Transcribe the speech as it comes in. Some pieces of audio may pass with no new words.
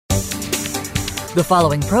The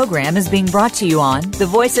following program is being brought to you on the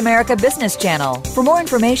Voice America Business Channel. For more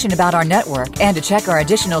information about our network and to check our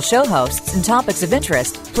additional show hosts and topics of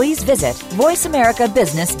interest, please visit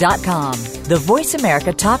voiceamericabusiness.com. The Voice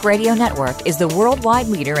America Talk Radio Network is the worldwide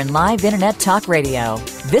leader in live Internet talk radio.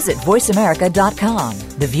 Visit voiceamerica.com.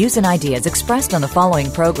 The views and ideas expressed on the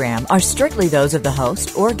following program are strictly those of the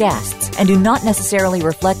host or guests and do not necessarily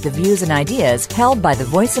reflect the views and ideas held by the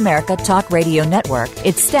Voice America Talk Radio Network,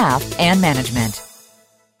 its staff, and management.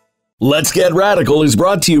 Let's Get Radical is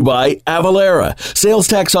brought to you by Avalara, sales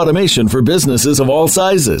tax automation for businesses of all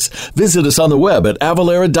sizes. Visit us on the web at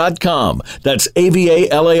avalara.com. That's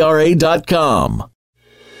avalara.com.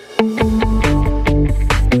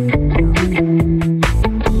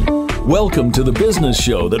 Welcome to the business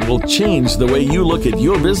show that will change the way you look at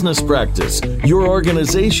your business practice, your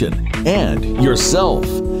organization, and yourself.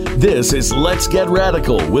 This is Let's Get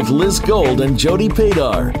Radical with Liz Gold and Jody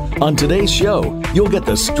Padar. On today's show, you'll get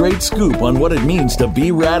the straight scoop on what it means to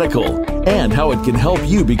be radical and how it can help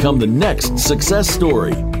you become the next success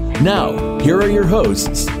story. Now, here are your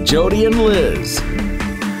hosts, Jody and Liz.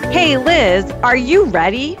 Hey, Liz, are you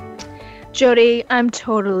ready? Jody, I'm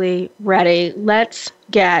totally ready. Let's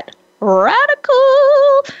get radical.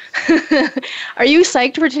 Are you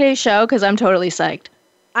psyched for today's show? Because I'm totally psyched.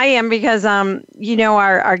 I am because,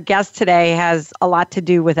 our guest today has a lot to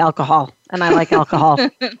do with alcohol, and I like alcohol.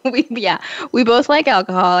 We both like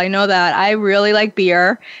alcohol. I know that. I really like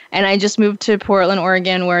beer, and I just moved to Portland,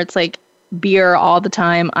 Oregon, where it's like beer all the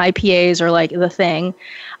time. IPAs are like the thing.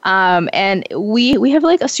 And we have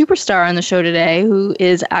like a superstar on the show today who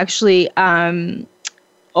is actually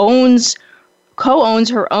co-owns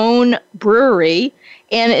her own brewery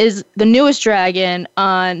and is the newest dragon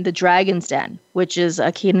on the Dragon's Den, which is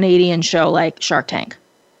a Canadian show like Shark Tank.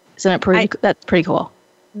 Isn't it pretty? That's pretty cool.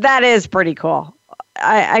 That is pretty cool.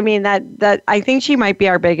 I mean that I think she might be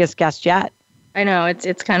our biggest guest yet. I know,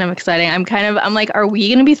 it's kind of exciting. I'm like, are we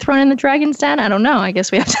going to be thrown in the Dragon's Den? I don't know. I guess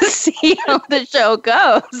we have to see how the show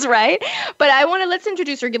goes, right? But let's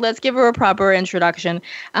introduce her. Let's give her a proper introduction.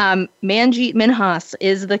 Manjeet Minhas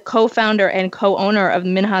is the co-founder and co-owner of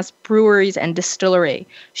Minhas Breweries and Distillery.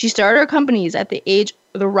 She started her companies at the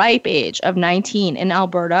ripe age of 19 in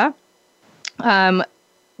Alberta,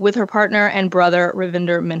 with her partner and brother,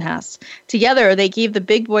 Ravinder Minhas. Together, they gave the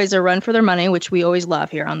big boys a run for their money, which we always love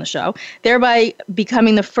here on the show, thereby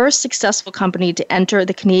becoming the first successful company to enter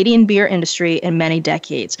the Canadian beer industry in many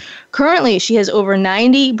decades. Currently, she has over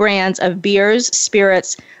 90 brands of beers,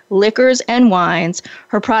 spirits, liquors, and wines.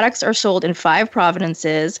 Her products are sold in 5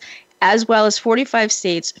 provinces, as well as 45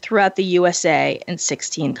 states throughout the USA and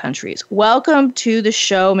 16 countries. Welcome to the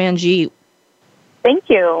show, Manjeet. Thank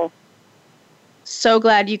you. So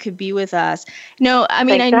glad you could be with us. No, I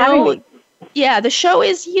mean, Thanks I know, for having me. the show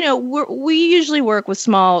is, we usually work with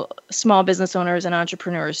small business owners and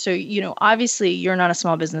entrepreneurs. So, obviously you're not a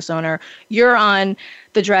small business owner. You're on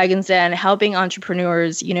the Dragon's Den helping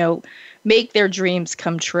entrepreneurs, make their dreams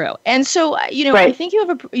come true. And so, Right. I think you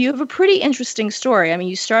have a pretty interesting story. I mean,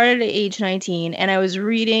 you started at age 19, and I was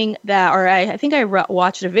reading that, or I think I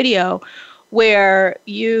watched a video where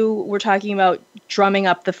you were talking about drumming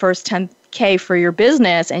up the first 10K for your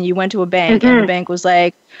business, and you went to a bank, and the bank was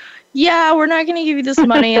like, yeah, we're not going to give you this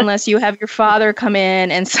money unless you have your father come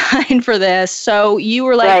in and sign for this. So you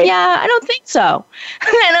were like, Right. Yeah, I don't think so.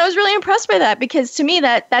 And I was really impressed by that, because to me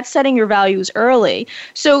that's setting your values early.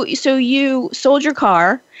 So you sold your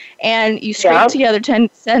car and you scraped together 10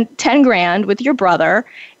 grand with your brother,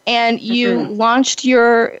 and you launched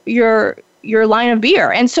your line of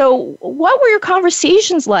beer. And so what were your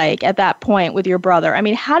conversations like at that point with your brother? I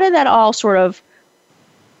mean, how did that all sort of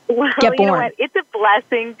get born? You know what? It's a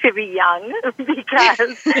blessing to be young,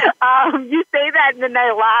 because you say that and then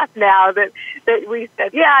I laugh now that we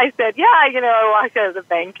said, I walked out of the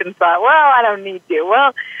bank and thought, well, I don't need to.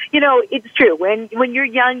 Well, it's true. When you're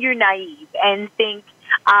young, you're naive and think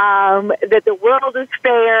that the world is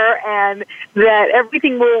fair and that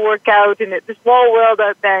everything will work out, and it's a small world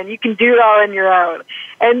out there and you can do it all on your own.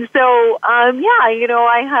 And so, I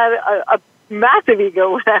had a massive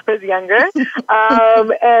ego when I was younger.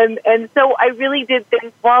 And so I really did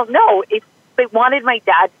think, well, no, if they wanted my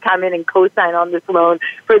dad to come in and co-sign on this loan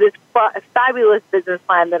for this fabulous business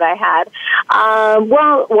plan that I had,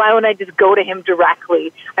 well, why wouldn't I just go to him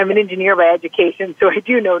directly? I'm an engineer by education, so I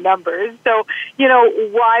do know numbers. So,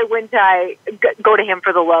 why wouldn't I go to him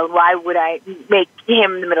for the loan? Why would I make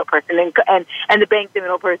him the middle person and the bank the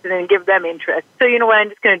middle person and give them interest? So, you know what, I'm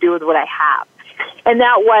just going to do with what I have. And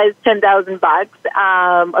that was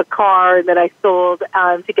 $10,000, a car that I sold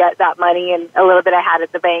to get that money, and a little bit I had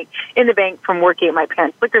at the bank from working at my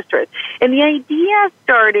parents' liquor stores. And the idea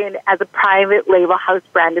started as a private label house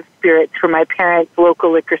brand of spirits for my parents'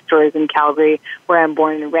 local liquor stores in Calgary, where I'm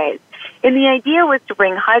born and raised. And the idea was to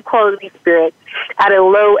bring high-quality spirits at a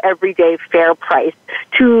low, everyday, fair price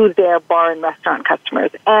to their bar and restaurant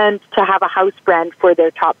customers, and to have a house brand for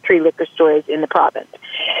their top 3 liquor stores in the province.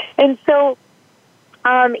 And so,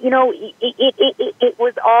 it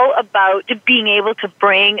was all about being able to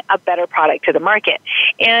bring a better product to the market.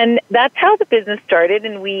 And that's how the business started.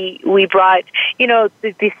 And we brought,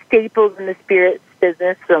 the staples in the spirits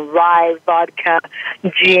business, the rye, vodka,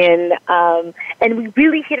 gin, and we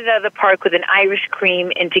really hit it out of the park with an Irish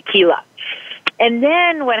cream and tequila. And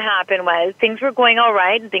then what happened was things were going all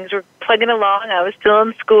right, and things were plugging along. I was still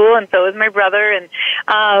in school, and so was my brother, and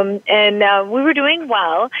we were doing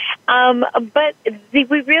well. But we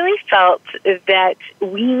really felt that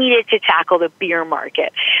we needed to tackle the beer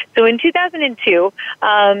market. So in 2002,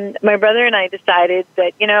 my brother and I decided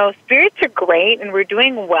that, spirits are great and we're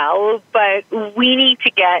doing well, but we need to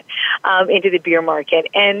get into the beer market.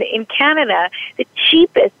 And in Canada, the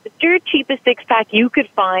dirt cheapest 6-pack you could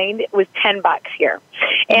find was $10 here.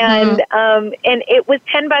 And and it was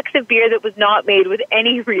 $10 of beer that was not made with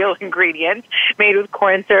any real ingredients, made with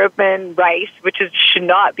corn syrup and rice, which should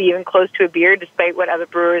not be even close to a beer, despite what other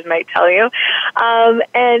brewers might tell you,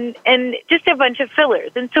 and just a bunch of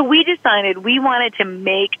fillers. And so we decided we wanted to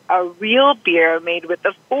make a real beer made with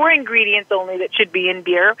the 4 ingredients only that should be in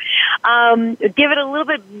beer, give it a little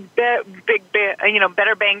bit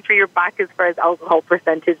better bang for your buck as far as alcohol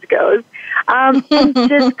percentage goes, and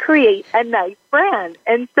just create a nice brand.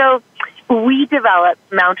 And so we developed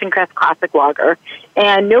Mountain Crest Classic Lager,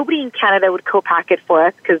 and nobody in Canada would co-pack it for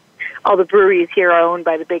us because all the breweries here are owned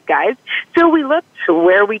by the big guys. So we looked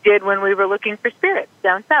where we did when we were looking for spirits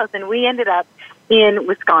down south, and we ended up in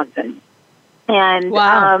Wisconsin. And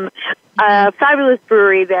wow. A fabulous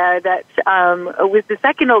brewery there that was the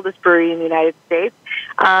second oldest brewery in the United States,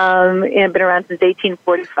 and been around since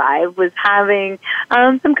 1845, was having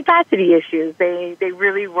some capacity issues. They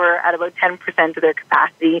really were at about 10% of their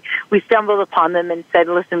capacity. We stumbled upon them and said,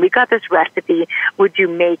 listen, we got this recipe. Would you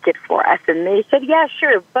make it for us? And they said, yeah,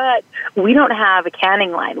 sure, but we don't have a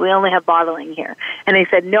canning line. We only have bottling here. And they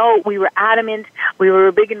said, no, we were adamant. We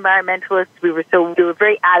were big environmentalists. We were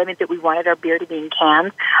very adamant that we wanted our beer to be in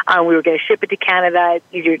cans. We were going to ship it to Canada. It's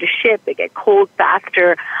easier to ship. They get cold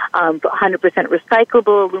faster. 100%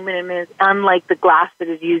 recyclable aluminum is unlike the glass that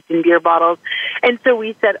is used in beer bottles. And so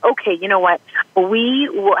we said, okay, you know what? We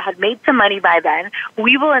had made some money by then.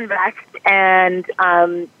 We will invest and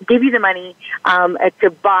give you the money to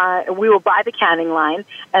buy. We will buy the canning line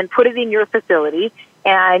and put it in your facility,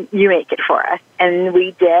 and you make it for us. And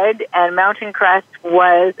we did, and Mountain Crest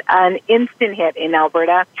was an instant hit in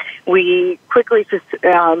Alberta. We quickly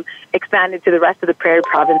expanded to the rest of the prairie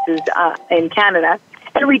provinces in Canada,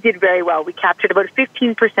 and we did very well. We captured about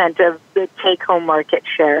 15% of the take-home market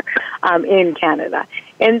share in Canada.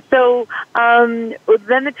 And so then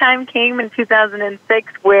the time came in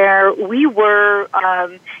 2006 where we were,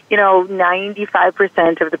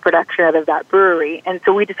 95% of the production out of that brewery. And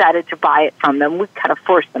so we decided to buy it from them. We kind of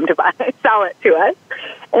forced them to sell it to us.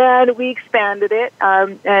 And we expanded it.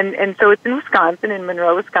 And so it's in Wisconsin, in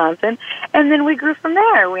Monroe, Wisconsin. And then we grew from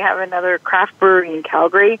there. We have another craft brewery in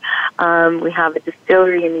Calgary. We have a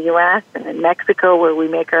distillery in the U.S. and in Mexico where we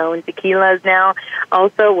make our own tequilas now.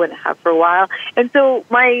 Also, we have for a while. And so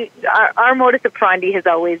our modus operandi has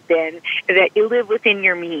always been that you live within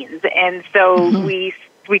your means. And so we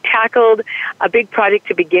tackled a big project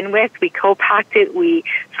to begin with. We co-packed it. We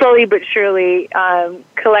slowly but surely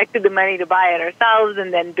collected the money to buy it ourselves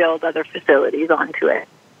and then build other facilities onto it.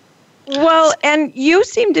 Well, and you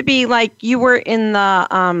seem to be like you were in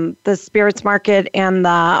the spirits market and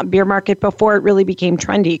the beer market before it really became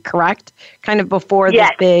trendy, correct? Kind of before this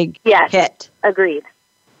big hit. Agreed.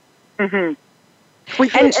 Mm-hmm.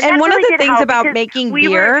 And one of the things about making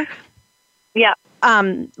beer,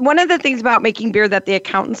 one of the things about making beer that the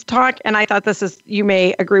accountants talk, and I thought you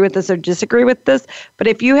may agree with this or disagree with this, but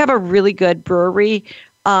if you have a really good brewery,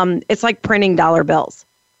 it's like printing dollar bills.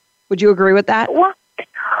 Would you agree with that?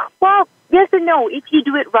 Well, Yes and no, if you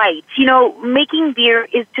do it right. Making beer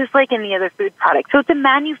is just like any other food product. So it's a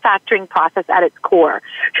manufacturing process at its core.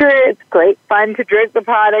 Sure, it's great fun to drink the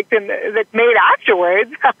product and that's made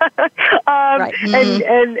afterwards. Right.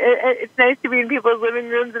 And it's nice to be in people's living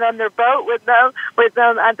rooms and on their boat with them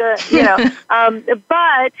at the,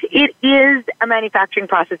 but it is a manufacturing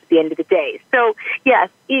process at the end of the day. So yes,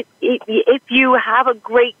 if you have a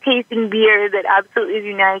great tasting beer that absolutely is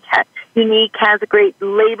unique, has a great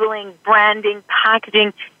labeling, branding,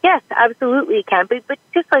 packaging, yes, absolutely it can. But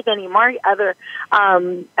just like any other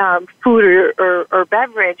food or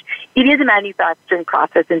beverage, it is a manufacturing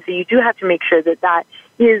process, and so you do have to make sure that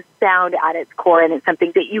is sound at its core, and it's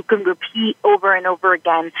something that you can repeat over and over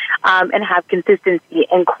again and have consistency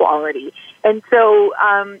and quality. And so,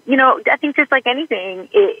 I think just like anything,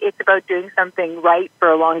 it's about doing something right for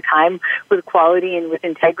a long time with quality and with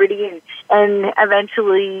integrity, and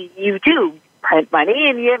eventually you do print money,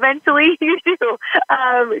 and eventually you do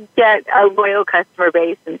get a loyal customer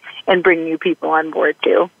base and bring new people on board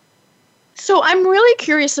too. So I'm really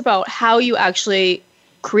curious about how you actually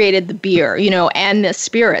created the beer, and the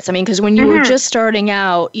spirits. I mean, because when you were just starting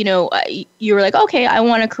out, you were like, okay, I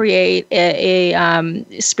want to create a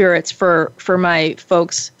spirits for my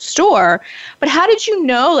folks' store. But how did you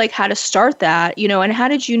know, how to start that, and how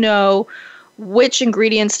did you know which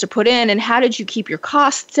ingredients to put in, and how did you keep your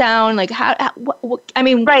costs down? Right. Well,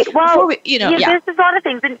 there's a lot of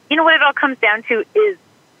things. And what it all comes down to is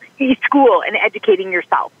school and educating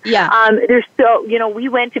yourself. Yeah. There's so, we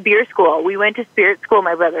went to beer school. We went to spirit school,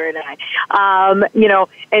 my brother and I.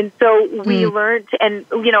 And so we learned, and,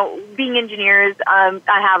 being engineers, I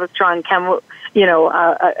have a strong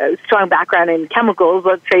a strong background in chemicals,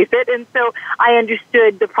 let's face it. And so I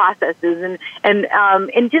understood the processes,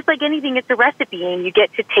 and just like anything, it's a recipe, and you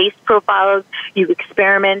get to taste profiles, you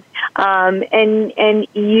experiment, and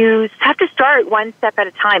you have to start one step at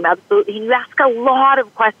a time. Absolutely. And you ask a lot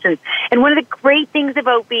of questions. And one of the great things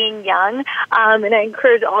about being young, and I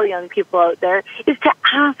encourage all young people out there, is to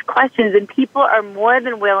ask questions, and people are more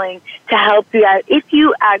than willing to help you out if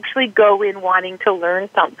you actually go in wanting to learn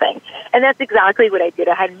something. And that's exactly what I did.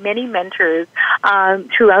 I had many mentors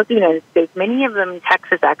throughout the United States, many of them in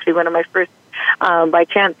Texas, actually, one of my first by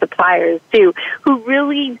chance suppliers too, who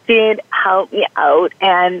really did help me out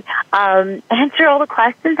and answer all the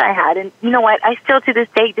questions I had. And you know what? I still to this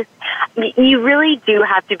day, you really do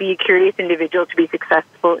have to be a curious individual to be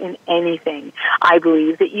successful in anything. I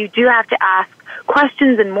believe that you do have to ask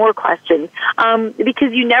questions and more questions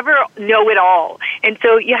because you never know it all. And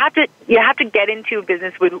so you have to get into a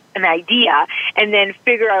business with an idea and then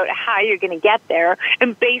figure out how you're going to get there,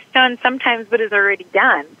 and based on sometimes what is already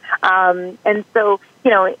done. And so,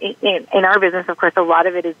 in our business, of course, a lot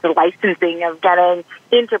of it is the licensing of getting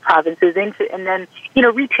into provinces, and then,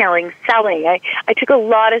 retailing, selling. I took a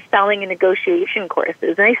lot of selling and negotiation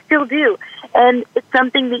courses, and I still do. And it's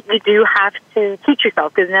something that you do have to teach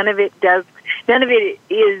yourself, because none of it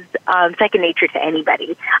is second nature to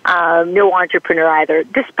anybody. No entrepreneur either,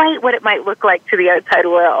 despite what it might look like to the outside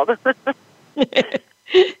world.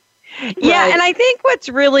 Yeah, right. And I think what's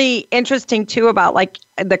really interesting too about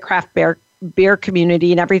the craft beer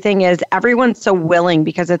community and everything is everyone's so willing,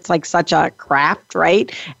 because it's such a craft,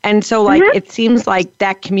 right? And so it seems like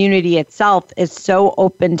that community itself is so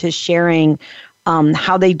open to sharing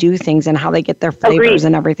how they do things and how they get their flavors. Agreed.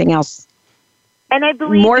 And everything else. And I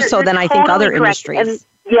believe more so than I think other industries. And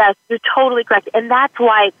yes, you're totally correct. And that's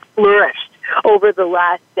why it flourished over the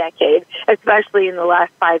last decade, especially in the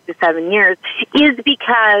last 5 to 7 years, is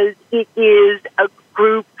because it is a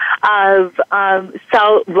group of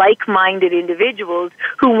like-minded individuals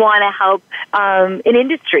who want to help an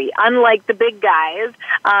industry, unlike the big guys.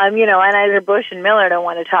 Anheuser-Busch and Miller don't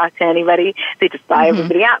want to talk to anybody; they just buy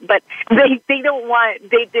everybody out. But they don't want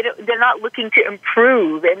they're not looking to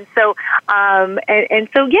improve, and so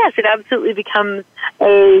yes, it absolutely becomes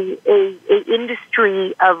a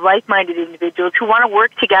industry of like-minded individuals who want to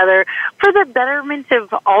work together for the betterment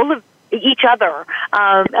of all of each other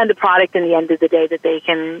and the product in the end of the day that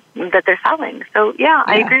they're selling. So yeah,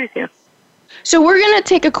 I agree with you. So we're going to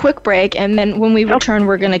take a quick break, and then when we return,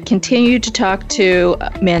 we're going to continue to talk to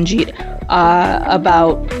Manjeet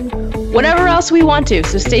about whatever else we want to.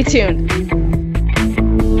 So stay tuned.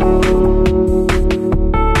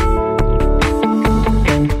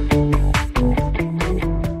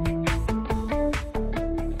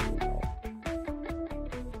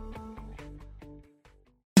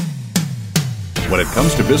 When it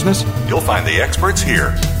comes to business, you'll find the experts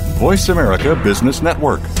here. Voice America Business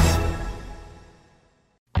Network.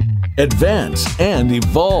 Advance and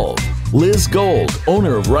evolve. Liz Gold,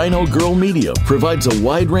 owner of Rhino Girl Media, provides a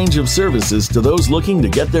wide range of services to those looking to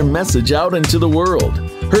get their message out into the world.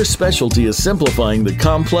 Her specialty is simplifying the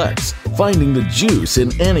complex, finding the juice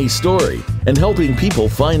in any story, and helping people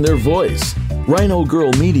find their voice. Rhino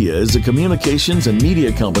Girl Media is a communications and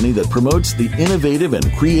media company that promotes the innovative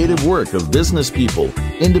and creative work of business people,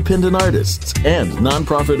 independent artists, and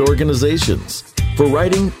nonprofit organizations. For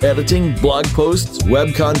writing, editing, blog posts,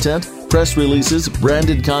 web content, press releases,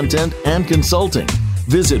 branded content, and consulting,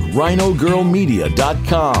 visit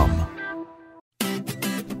rhinogirlmedia.com.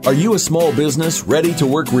 Are you a small business ready to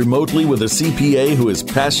work remotely with a CPA who is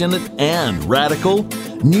passionate and radical?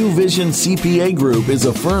 New Vision CPA Group is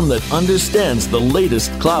a firm that understands the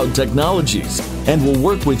latest cloud technologies and will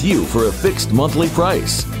work with you for a fixed monthly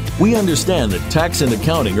price. We understand that tax and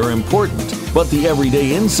accounting are important, but the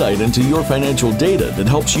everyday insight into your financial data that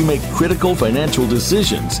helps you make critical financial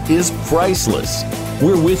decisions is priceless.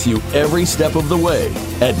 We're with you every step of the way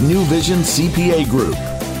at New Vision CPA Group.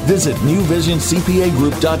 Visit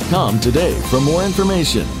newvisioncpagroup.com today for more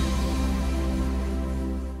information.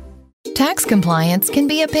 Tax compliance can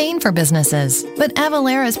be a pain for businesses, but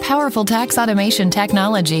Avalara's powerful tax automation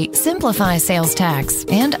technology simplifies sales tax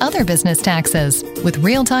and other business taxes with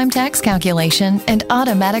real-time tax calculation and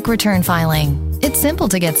automatic return filing. It's simple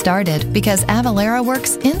to get started because Avalara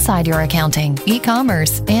works inside your accounting,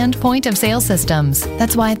 e-commerce, and point-of-sale systems.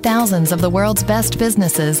 That's why thousands of the world's best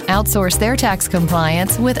businesses outsource their tax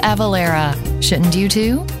compliance with Avalara. Shouldn't you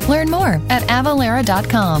too? Learn more at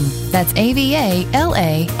avalara.com. That's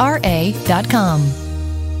AVALARA.com.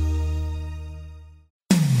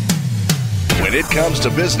 When it comes to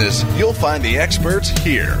business, you'll find the experts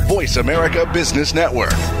here. Voice America Business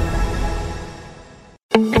Network.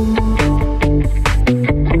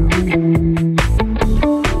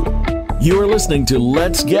 You are listening to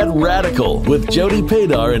Let's Get Radical with Jody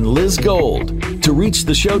Padar and Liz Gold. To reach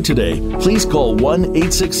the show today, please call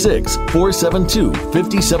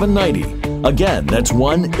 1-866-472-5790. Again, that's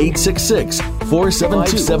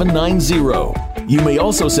 1-866-472-5790. You may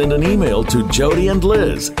also send an email to Jody and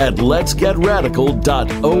Liz at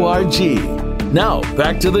letsgetradical.org. Now,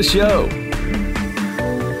 back to the show.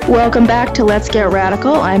 Welcome back to Let's Get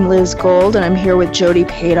Radical. I'm Liz Gold, and I'm here with Jody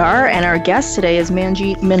Padar, and our guest today is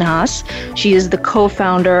Manjeet Minhas. She is the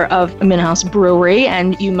co-founder of Minhas Brewery,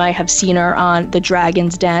 and you might have seen her on The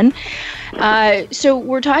Dragon's Den. So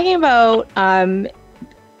we're talking about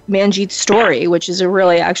Manjeet's story, which is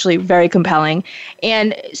actually very compelling.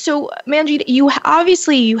 And so, Manjeet, you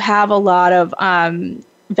have a lot of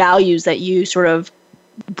values that you sort of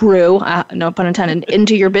brew, no pun intended,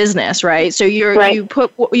 into your business, right? So you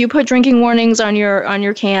put drinking warnings on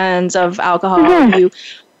your cans of alcohol. Mm-hmm.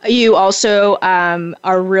 You also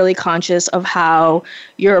are really conscious of how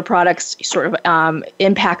your products sort of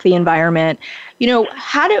impact the environment. You know,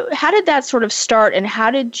 how did that sort of start, and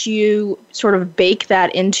how did you sort of bake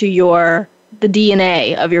that into the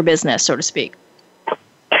DNA of your business, so to speak?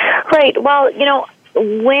 Right. Well, you know,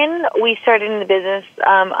 when we started in the business,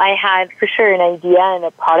 I had for sure an idea and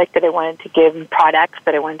a product that I wanted to give, and products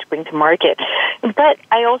that I wanted to bring to market. But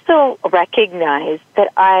I also recognized that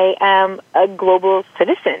I am a global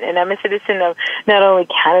citizen, and I'm a citizen of not only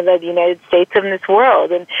Canada, the United States, and this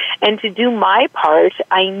world. And to do my part,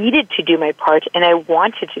 I needed to do my part, and I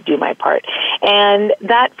wanted to do my part. And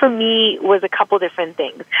that for me was a couple different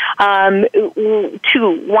things.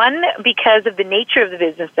 Two. One, because of the nature of the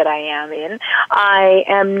business that I am in, I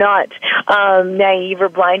am not naive or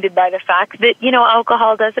blinded by the fact that, you know,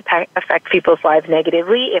 alcohol does affect people's lives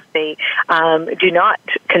negatively if they do not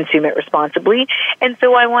consume it responsibly. And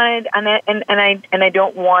so I wanted, and I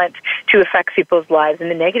don't want to affect people's lives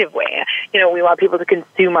in a negative way. You know, we want people to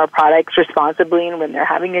consume our products responsibly and when they're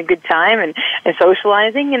having a good time and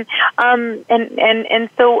socializing. And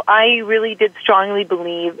so I really did strongly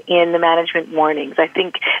believe in the management warnings. I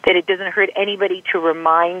think that it doesn't hurt anybody to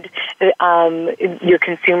remind your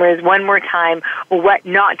consumers one more time what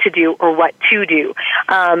not to do or what to do.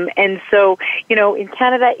 And so, you know, in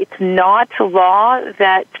Canada, it's not law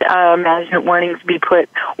that management warnings be put,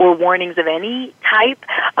 or warnings of any type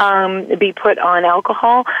be put on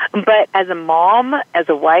alcohol. But as a mom, as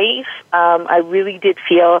a wife, I really did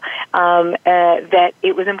feel that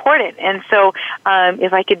it was important. And so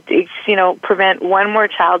if I could, you know, prevent one more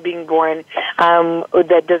child being born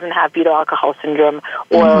that doesn't have fetal alcohol syndrome,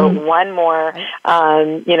 or one more,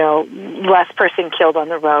 you know, less person killed on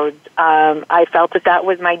the roads, I felt that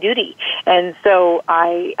was my duty. And so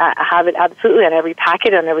I have it absolutely on every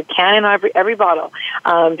packet, on every can, and every bottle,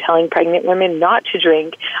 telling pregnant women not to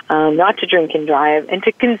drink and drive, and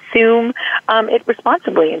to consume it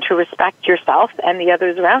responsibly, and to respect yourself and the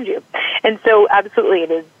others around you. to. And so absolutely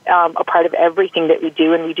it is a part of everything that we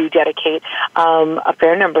do, and we do dedicate a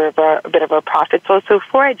fair number of a bit of our profits also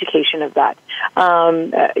for education of that.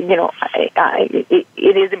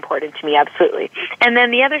 It is important to me, absolutely. And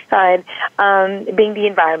then the other side, being the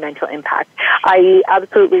environmental impact. I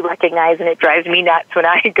absolutely recognize, and it drives me nuts when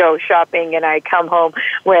I go shopping and I come home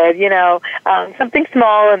with, something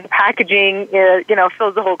small and the packaging,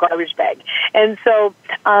 fills the whole garbage bag. And so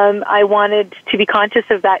I wanted to be conscious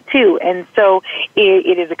of that too. And so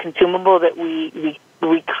it is a consumable that we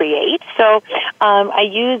create. So I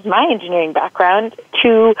use my engineering background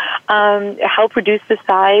to help reduce the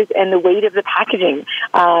size and the weight of the packaging,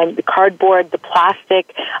 the cardboard, the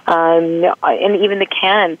plastic, and even the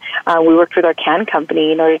can. We worked with our can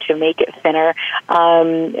company in order to make it thinner,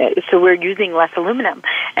 so we're using less aluminum.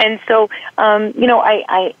 And so,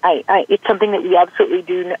 it's something that we absolutely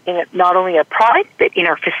do in not only a product, but in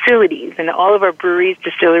our facilities, in all of our breweries,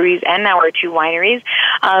 distilleries, and now our 2 wineries.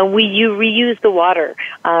 We reuse the water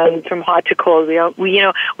from hot to cold.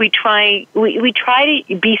 We try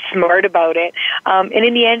to be smart about it. And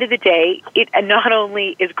in the end of the day, it not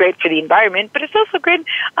only is great for the environment, but it's also great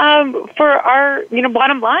for our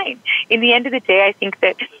bottom line. In the end of the day, I think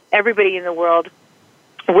that everybody in the world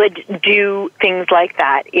would do things like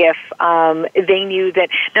that if they knew that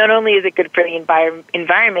not only is it good for the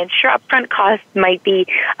environment, sure, upfront costs might be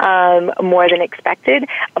more than expected,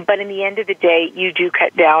 but in the end of the day, you do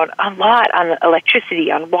cut down a lot on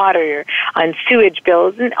electricity, on water, on sewage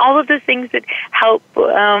bills, and all of those things that help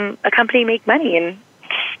a company make money and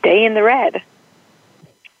stay in the red.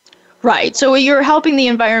 Right. So you're helping the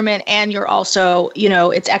environment, and you're also,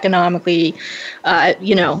 it's economically,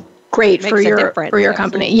 great for your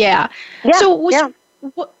company. Yeah. So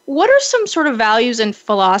what are some sort of values and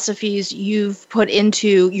philosophies you've put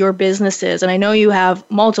into your businesses? And I know you have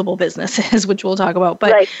multiple businesses, which we'll talk about,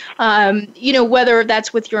 but, whether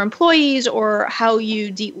that's with your employees or how you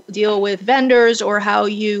deal with vendors or how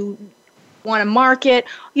you want to market,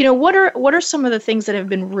 what are some of the things that have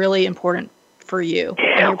been really important for you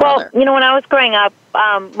and your brother? When I was growing up,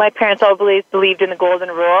 my parents always believed in the golden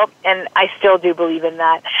rule, and I still do believe in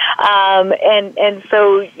that. And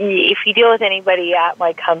so if you deal with anybody at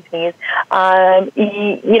my companies,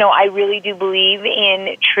 I really do believe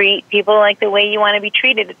in treat people like the way you want to be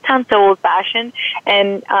treated. It sounds so old-fashioned,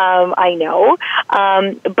 and I know,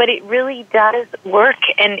 but it really does work,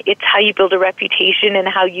 and it's how you build a reputation and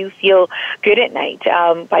how you feel good at night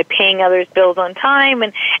by paying others' bills on time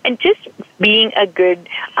and just being a good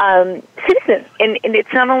citizen. And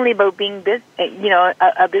it's not only about being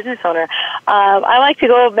a business owner. I like to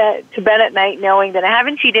go to bed at night knowing that I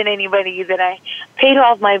haven't cheated anybody, that I paid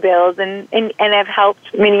all of my bills, and I've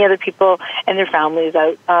helped many other people and their families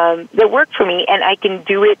out that work for me, and I can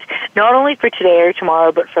do it not only for today or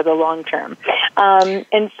tomorrow, but for the long term.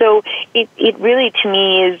 And so it really, to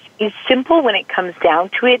me, is simple when it comes down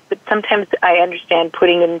to it, but sometimes I understand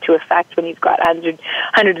putting it into effect when you've got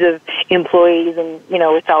hundreds of employees, and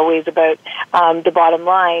it's always about the bottom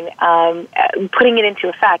line, putting it into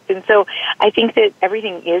effect. And so I think that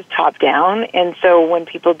everything is top down, and so when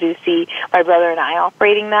people do see my brother and I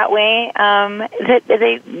operating that way, that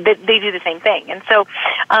they do the same thing. And so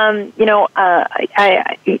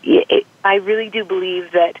I really do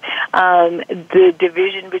believe that the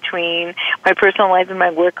division between my personal life and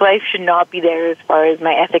my work life should not be there as far as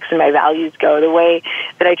my ethics and my values go. The way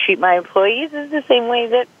that I treat my employees is the same way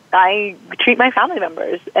that I treat my family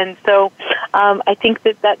members. And so I think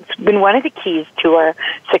that that's been one of the keys to our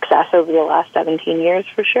success over the last 17 years,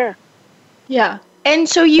 for sure. Yeah. And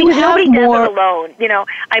so you have nobody more... does it alone.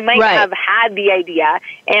 I might have had the idea,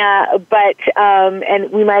 but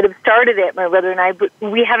and we might have started it, my brother and I, but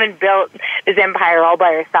we haven't built this empire all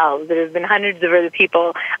by ourselves. There's been hundreds of other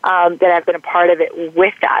people that have been a part of it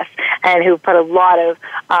with us and who've put a lot of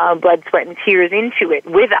blood, sweat, and tears into it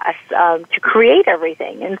with us to create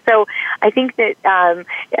everything. And so I think that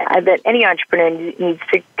that any entrepreneur needs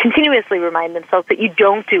to continuously remind themselves that you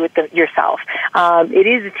don't do it yourself. It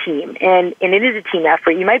is a team, and it is a team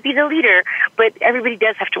effort. You might be the leader, but everybody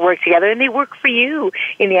does have to work together, and they work for you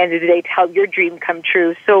in the end of the day to help your dream come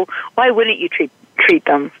true. So why wouldn't you treat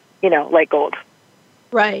them, like gold?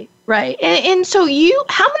 Right. And so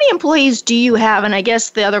how many employees do you have? And I guess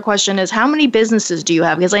the other question is, how many businesses do you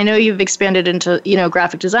have? Because I know you've expanded into,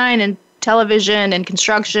 graphic design and television and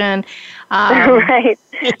construction. Right.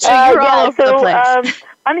 So you're all over the place.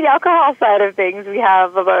 On the alcohol side of things, we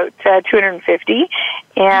have about 250,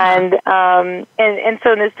 And so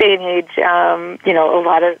in this day and age, a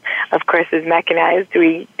lot of course, is mechanized.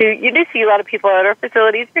 You do see a lot of people at our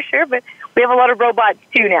facilities for sure, but we have a lot of robots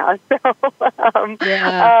too now. So,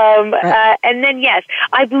 and then yes,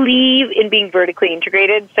 I believe in being vertically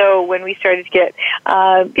integrated. So when we started to get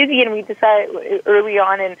busy, and we decided early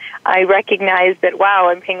on, and I recognized that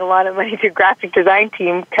I'm paying a lot of money to graphic design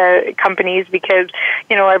companies because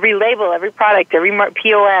every label, every product, every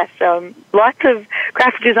POS, lots of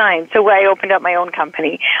graphic design. So I opened up my own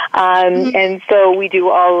company, and so we do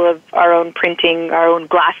all of our own printing, our own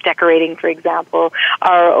glass decorating, for example,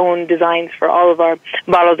 our own designs for all of our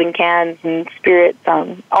bottles and cans and spirits,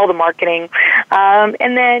 all the marketing,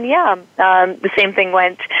 and then the same thing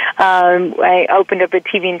went. I opened up a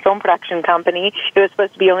TV and film production company. It was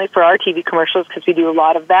supposed to be only for our TV commercials because we do a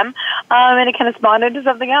lot of them, and it kind of spawned into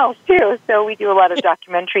something else too. So we do a lot of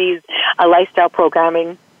documentaries, lifestyle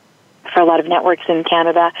programming for a lot of networks in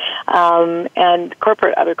Canada, and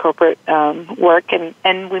other corporate work,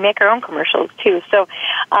 and we make our own commercials too. So,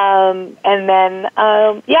 and then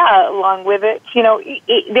along with it,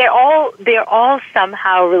 they're all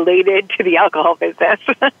somehow related to the alcohol business.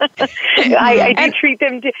 I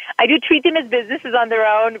do treat them as businesses on their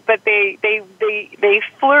own, but they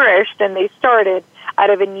flourished and they started out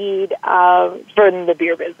of a need for the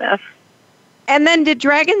beer business. And then did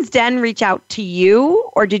Dragon's Den reach out to you,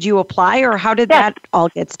 or did you apply, or how did that all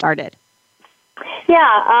get started?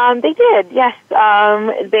 Yeah, they did. Yes,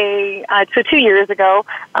 so 2 years ago,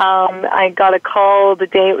 I got a call the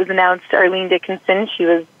day it was announced. Arlene Dickinson, she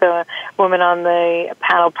was the woman on the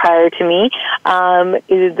panel prior to me,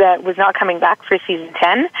 that was not coming back for season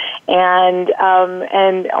 10, and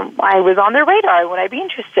I was on their radar. Would I be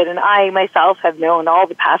interested? And I myself have known all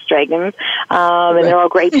the past dragons, and they're all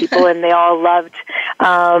great people, and they all loved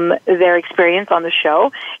their experience on the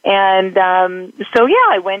show. And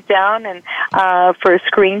I went down and for a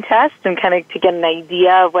screen test and kind of to get an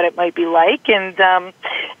idea of what it might be like. And 2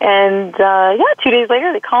 days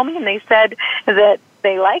later they called me and they said that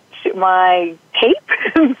they liked my tape,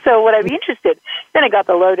 so would I be interested? Then I got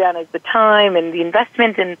the lowdown as the time and the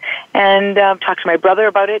investment, and talked to my brother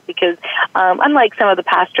about it because unlike some of the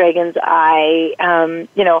past dragons, I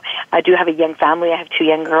do have a young family. I have 2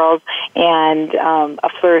 young girls and a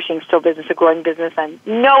flourishing still business, a growing business. I'm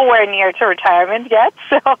nowhere near to retirement yet,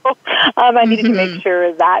 so I needed to make sure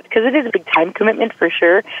of that because it is a big time commitment for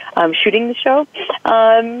sure, shooting the show.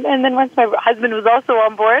 And then once my husband was also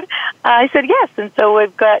on board, I said yes, and so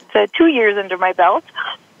we've got 2 years under my belt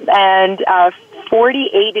and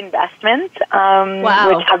 48 investments, which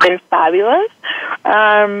have been fabulous.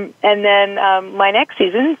 And then my next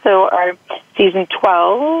season, so our season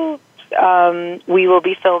 12, we will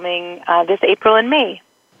be filming this April and May.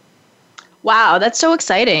 Wow, that's so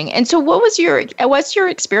exciting. And so what's your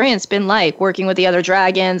experience been like working with the other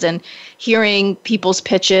dragons and hearing people's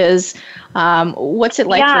pitches? What's it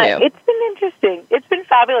like for you? It's been interesting. It's been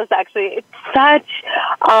fabulous, actually. It's such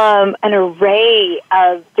an array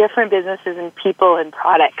of different businesses and people and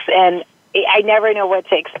products, and I never know what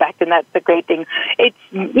to expect, and that's the great thing. It's,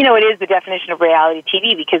 it is the definition of reality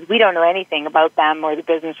TV because we don't know anything about them or the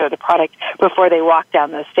business or the product before they walk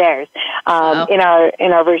down those stairs. In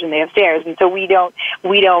our version, they have stairs, and so we don't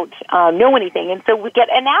know anything, and so we get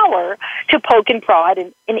an hour to poke and prod,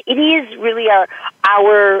 and it is really our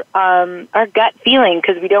gut feeling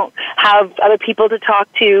because we don't have other people to talk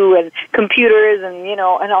to and computers and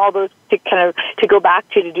and all those to go back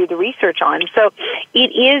to do the research on. So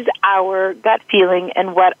it is our gut feeling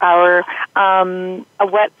and what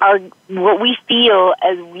we feel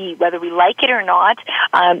as whether we like it or not,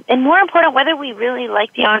 and more important, whether we really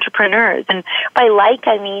like the entrepreneurs. And by like,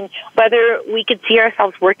 I mean whether we could see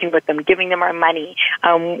ourselves working with them, giving them our money.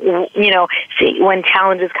 See when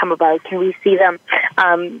challenges come about, can we see them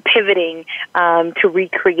pivoting to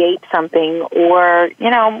recreate something, or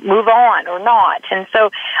move on or not? And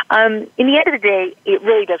so, in the end of the day, it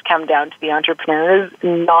really does come down to the entrepreneurs,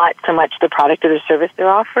 not so much the product or the service they're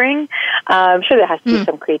offering. I'm sure there has to be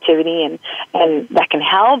some creativity and that can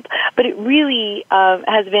help, but it really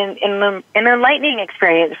has been an enlightening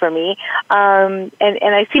experience for me, and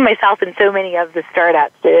I see myself in so many of the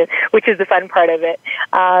startups, which is the fun part of it.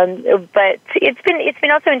 But it's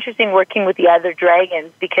been also interesting working with the other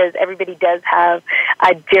dragons because everybody does have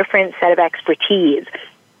a different set of expertise.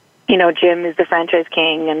 Jim is the franchise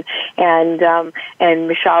king, and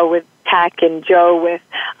Michelle with tech, and Joe with,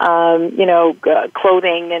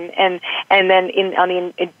 clothing, and then on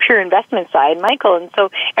the pure investment side, Michael. And so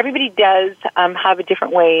everybody does have a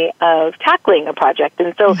different way of tackling a project.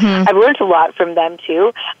 And so I've learned a lot from them,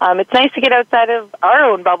 too. It's nice to get outside of our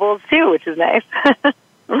own bubbles, too, which is nice.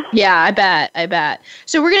 Yeah, I bet.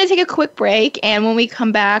 So we're going to take a quick break, and when we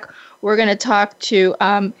come back, we're going to talk to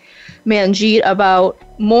Manjeet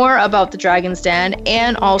more about the Dragon's Den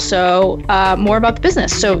and also more about the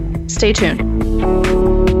business. So stay tuned.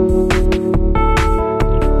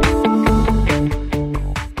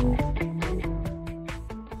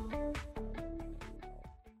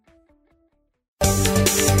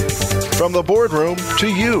 From the boardroom to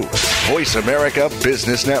you, Voice America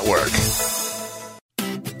Business Network.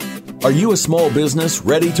 Are you a small business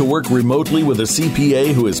ready to work remotely with a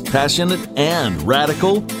CPA who is passionate and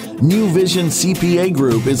radical? New Vision CPA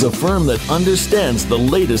Group is a firm that understands the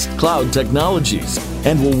latest cloud technologies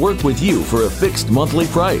and will work with you for a fixed monthly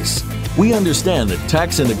price. We understand that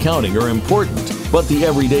tax and accounting are important, but the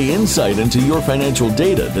everyday insight into your financial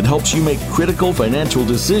data that helps you make critical financial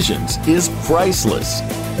decisions is priceless.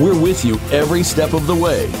 We're with you every step of the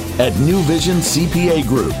way at New Vision CPA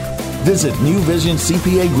Group. Visit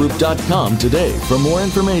newvisioncpagroup.com today for more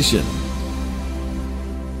information.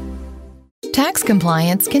 Tax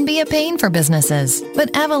compliance can be a pain for businesses,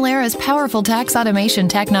 but Avalara's powerful tax automation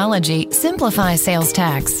technology simplifies sales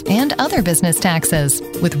tax and other business taxes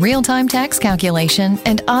with real-time tax calculation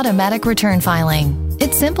and automatic return filing.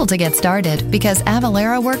 It's simple to get started because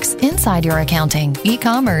Avalara works inside your accounting,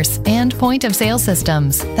 e-commerce, and point-of-sale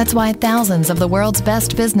systems. That's why thousands of the world's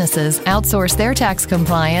best businesses outsource their tax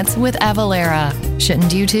compliance with Avalara.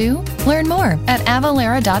 Shouldn't you too? Learn more at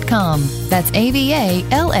avalara.com. That's AVALARA.com.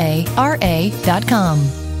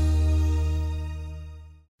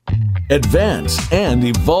 Advance and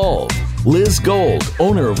evolve. Liz Gold,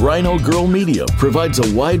 owner of Rhino Girl Media, provides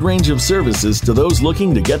a wide range of services to those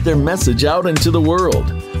looking to get their message out into the world.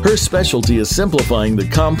 Her specialty is simplifying the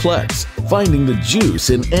complex, finding the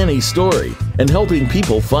juice in any story, and helping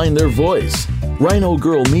people find their voice. Rhino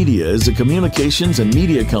Girl Media is a communications and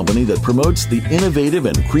media company that promotes the innovative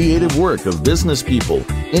and creative work of business people,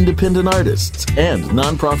 independent artists, and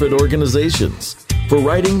nonprofit organizations. For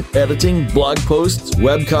writing, editing, blog posts,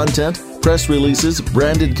 web content, press releases,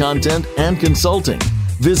 branded content, and consulting,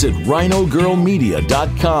 visit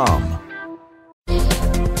rhinogirlmedia.com.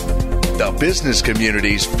 The business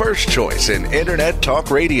community's first choice in Internet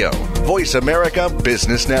Talk Radio, Voice America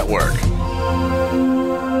Business Network.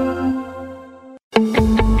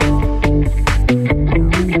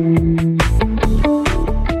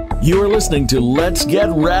 You are listening to Let's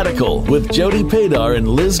Get Radical with Jody Paydar and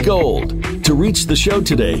Liz Gold. To reach the show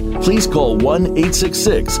today, please call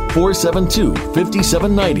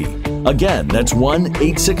 1-866-472-5790. Again, that's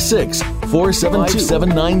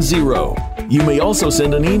 1-866-472-5790. You may also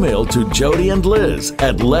send an email to Jody and Liz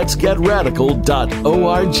at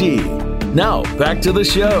letsgetradical.org. Now, back to the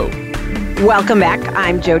show. Welcome back.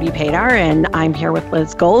 I'm Jody Paydar, and I'm here with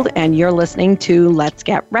Liz Gold, and you're listening to Let's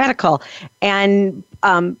Get Radical. And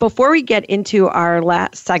before we get into our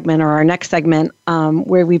last segment or our next segment,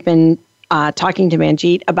 where we've been talking to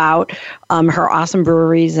Manjeet about her awesome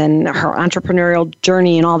breweries and her entrepreneurial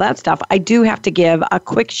journey and all that stuff, I do have to give a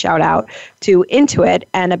quick shout out to Intuit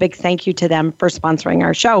and a big thank you to them for sponsoring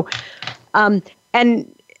our show. And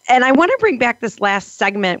I want to bring back this last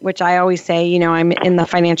segment, which I always say, I'm in the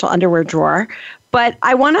financial underwear drawer, but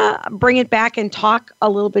I want to bring it back and talk a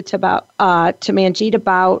little bit about to Manjeet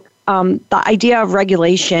about the idea of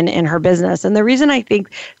regulation in her business. And the reason I think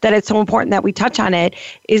that it's so important that we touch on it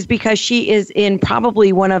is because she is in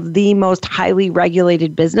probably one of the most highly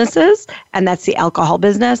regulated businesses, and that's the alcohol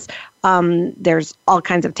business. There's all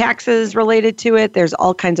kinds of taxes related to it. There's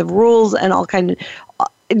all kinds of rules and all kinds of,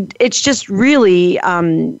 it's just really,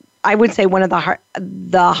 I would say, one of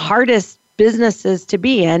the hardest businesses to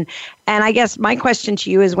be in. And I guess my question to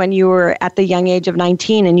you is, when you were at the young age of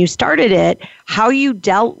 19 and you started it, how you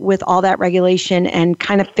dealt with all that regulation and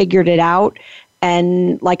kind of figured it out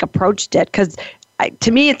and approached it? Because to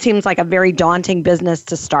me, it seems like a very daunting business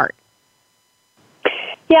to start.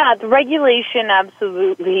 Yeah, the regulation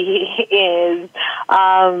absolutely is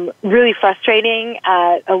really frustrating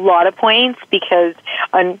at a lot of points, because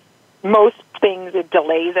on most things it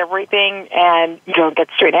delays everything and you don't get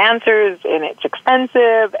straight answers and it's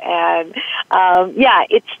expensive, and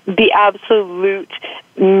it's the absolute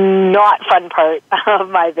not fun part of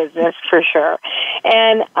my business for sure.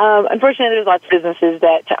 And unfortunately, there's lots of businesses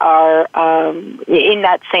that are in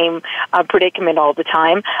that same predicament all the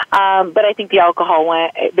time. But I think the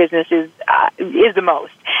alcohol business is the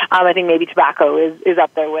most. I think maybe tobacco is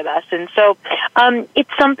up there with us. And so it's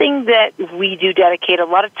something that we do dedicate a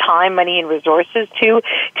lot of time, money, and resources to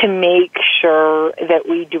make sure that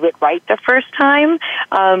we do it right the first time,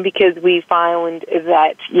 because we found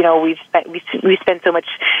that, we spend so much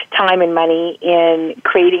time and money in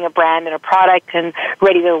creating a brand and a product and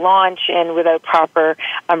ready to launch, and without proper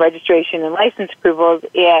registration and license approvals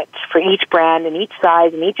for each brand and each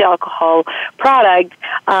size and each alcohol product,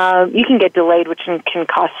 you can get delayed, which can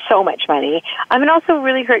cost so much money. And also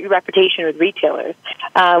really hurt your reputation with retailers,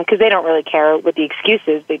 because they don't really care what the excuse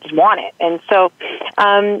is, they just want it. And so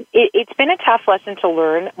it's been a tough lesson to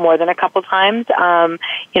learn more than a couple times.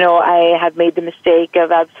 I have made the mistake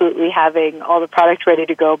of absolutely having all the product ready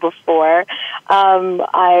to go before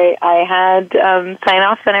I had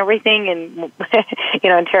sign-offs and everything in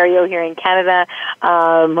Ontario here in Canada,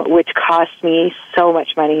 which cost me so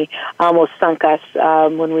much money, almost sunk us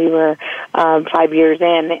when we were 5 years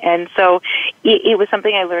in. And so it was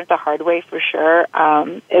something I learned the hard way for sure,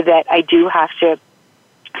 that I do have to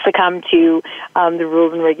succumb to the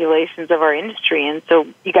rules and regulations of our industry, and so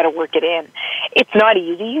you got to work it in. It's not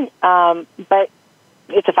easy, but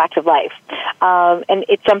it's a fact of life. And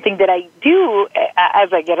it's something that I do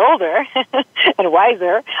as I get older and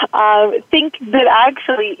wiser, think that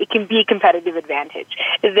actually it can be a competitive advantage.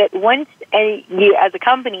 Is that once you, as a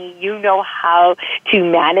company, you know how to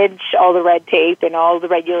manage all the red tape and all the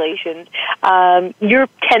regulations, you're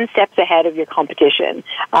 10 steps ahead of your competition.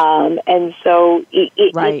 And so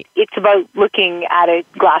it's about looking at a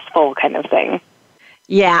glass full kind of thing.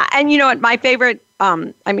 Yeah. And you know what? My favorite,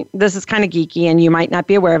 this is kind of geeky and you might not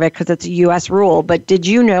be aware of it because it's a U.S. rule, but did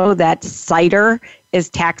you know that cider is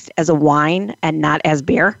taxed as a wine and not as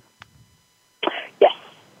beer? Yes.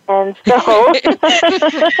 And so... so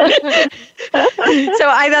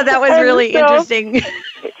I thought that was really interesting.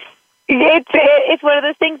 It's one of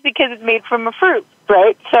those things because it's made from a fruit,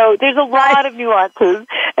 right? So there's a lot of nuances.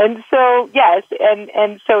 And so, yes,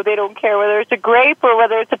 and so they don't care whether it's a grape or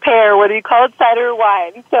whether it's a pear, whether you call it cider or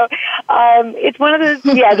wine. So it's one of those,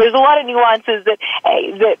 there's a lot of nuances that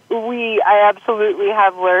I absolutely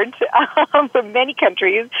have learned from many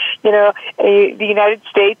countries. The United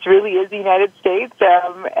States really is the United States.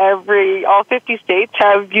 All 50 states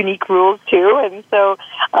have unique rules too. And so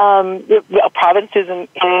provinces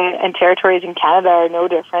and territories in Canada are no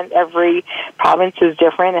different. Every province is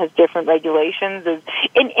different, has different regulations.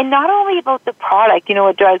 And not only about the product,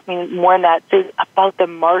 what drives me more than that is about the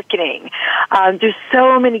marketing. There's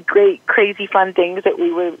so many great, crazy, fun things that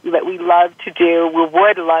we love to do, we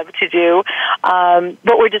would love to do,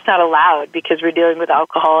 but we're just not allowed because we're dealing with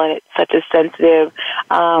alcohol and it's such a sensitive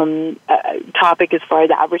topic as far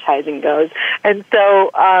as advertising goes. And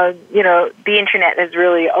so, the internet has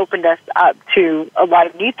really opened us up to a lot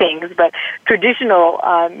of new things, but traditional,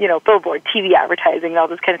 billboard, TV advertising, all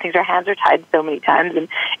those kind of things, our hands are tied so many times, and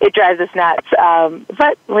it drives us nuts.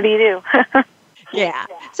 But what do you do? Yeah.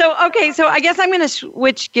 So I guess I'm going to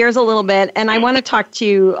switch gears a little bit, and I want to talk to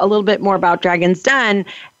you a little bit more about Dragon's Den.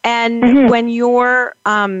 And when you're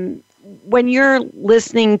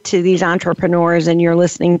listening to these entrepreneurs and you're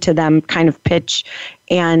listening to them kind of pitch,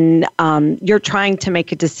 and you're trying to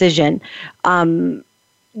make a decision,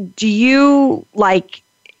 do you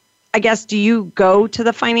do you go to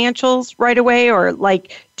the financials right away, or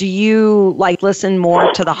do you listen more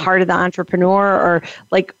to the heart of the entrepreneur, or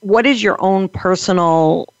what is your own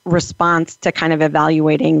personal response to kind of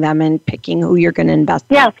evaluating them and picking who you're going to invest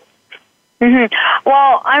in? Yeah. Mm-hmm.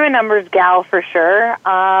 Well, I'm a numbers gal for sure.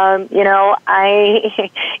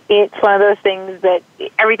 It's one of those things that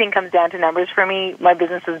everything comes down to numbers for me. My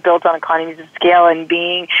business is built on economies of scale and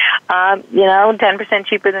being, 10%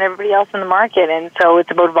 cheaper than everybody else in the market. And so it's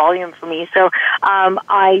about volume for me. So,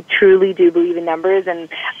 I truly do believe in numbers, and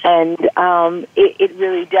it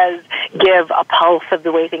really does give a pulse of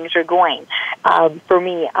the way things are going. For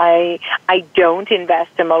me, I don't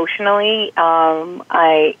invest emotionally.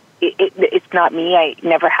 It's not me. I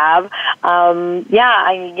never have. I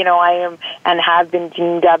am and have been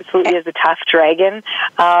deemed absolutely as a tough dragon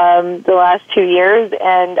the last 2 years.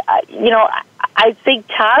 And, I'd say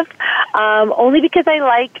tough only because I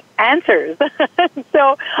like answers.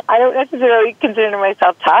 So I don't necessarily consider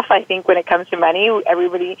myself tough. I think when it comes to money,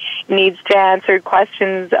 everybody needs to answer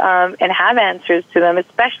questions and have answers to them,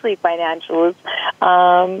 especially financials,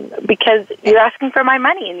 because you're asking for my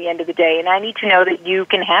money in the end of the day, and I need to know that you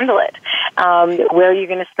can handle it, where you're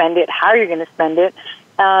going to spend it, how you're going to spend it.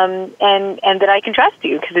 And that I can trust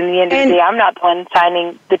you, because in the end of the day, I'm not the one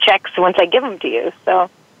signing the checks once I give them to you. So.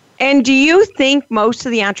 And do you think most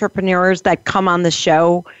of the entrepreneurs that come on the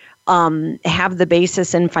show, have the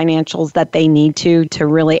basis in financials that they need to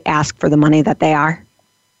really ask for the money that they are?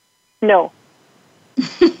 No.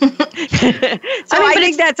 I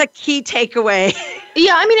think that's a key takeaway.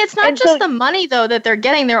 Yeah, I mean, it's not just the money, though, that they're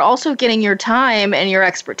getting. They're also getting your time and your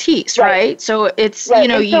expertise, right? So it's,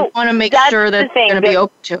 you want to make sure that they're going to be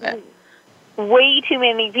open to it. Way too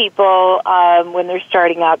many people, when they're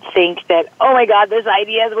starting up, think that, oh my God, this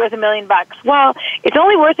idea is worth $1 million. Well, it's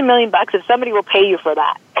only worth $1 million if somebody will pay you for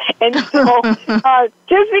that. And so,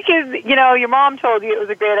 just because your mom told you it was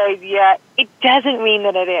a great idea, it doesn't mean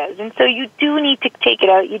that it is. And so, you do need to take it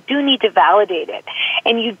out. You do need to validate it,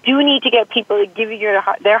 and you do need to get people to give you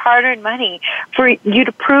their hard-earned money for you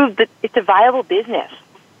to prove that it's a viable business,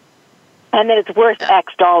 and that it's worth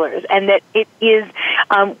X dollars, and that it is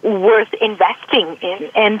worth investing in.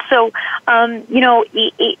 And so,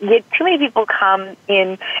 too many people come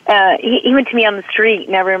in, even to me on the street,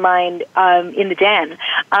 never mind in the den,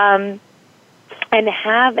 and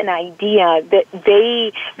have an idea that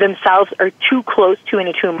they themselves are too close to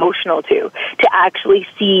and too emotional to actually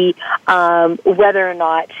see whether or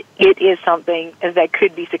not it is something that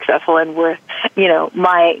could be successful and worth,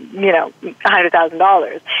 my,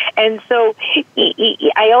 $100,000. And so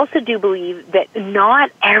I also do believe that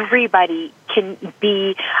not everybody can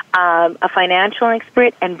be a financial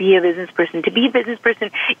expert and be a business person. To be a business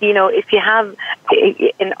person, if you have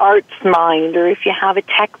an arts mind, or if you have a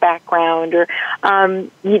tech background, or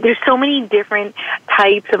there's so many different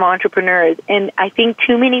types of entrepreneurs, and I think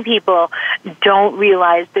too many people don't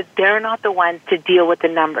realize that they're not the ones to deal with the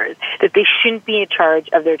numbers, that they shouldn't be in charge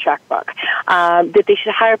of their checkbook, that they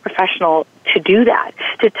should hire a professional to do that,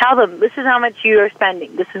 to tell them, this is how much you are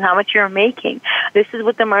spending, this is how much you're making, this is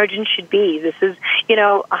what the margin should be, this is,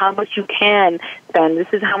 how much you can spend, this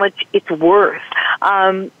is how much it's worth.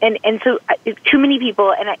 And so too many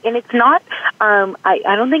people, and it's not,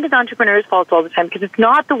 I don't think it's entrepreneurs' fault all the time, because it's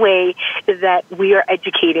not the way that we are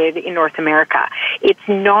educated in North America. It's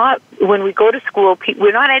not, when we go to school,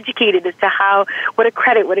 we're not educated as to what a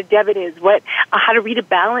credit, what a debit is, how to read a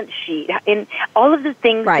balance sheet, and all of the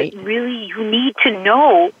things that really you need to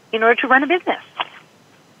know in order to run a business.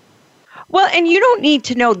 Well, and you don't need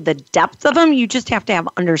to know the depth of them. You just have to have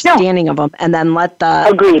understanding of them, and then let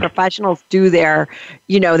the professionals do their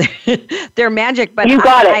magic. But you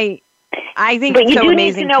got it. I think it's so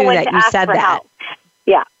amazing too that you said that. Help.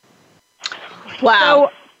 Yeah.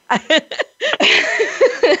 Wow.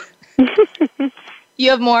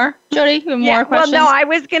 You have more, Jody? You have more questions? Well, no, I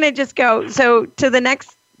was going to just go. So to the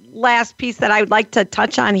last piece that I would like to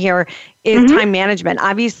touch on here is time management.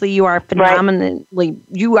 Obviously, you are phenomenally,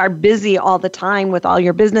 you are busy all the time with all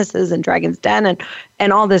your businesses and Dragon's Den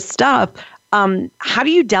and all this stuff. How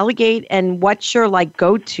do you delegate, and what's your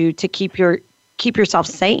go-to to keep yourself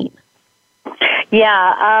sane?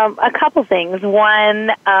 Yeah, a couple things.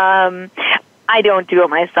 One, I don't do it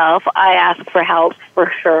myself. I ask for help for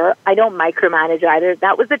sure. I don't micromanage either.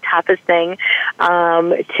 That was the toughest thing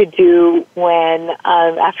to do when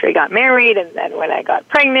after I got married, and then when I got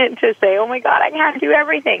pregnant, to say, oh my God, I can't do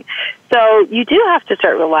everything. So you do have to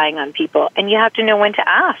start relying on people, and you have to know when to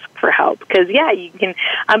ask for help, because you can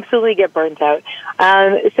absolutely get burnt out.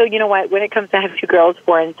 So you know what, when it comes to, I have two girls,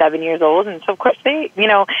 4 and 7 years old, and so of course they're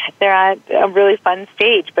at a really fun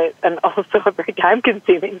stage, but and also a very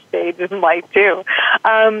time-consuming stage in life too.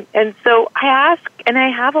 And so I ask, and I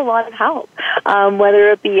have a lot of help,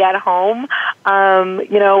 whether it be at home,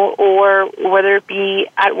 or whether it be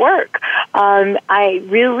at work. I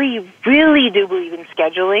really, really do believe in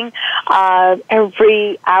scheduling.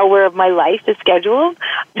 Every hour of my life is scheduled.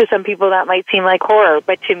 To some people that might seem like horror,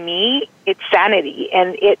 but to me, it's sanity,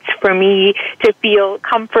 and it's for me to feel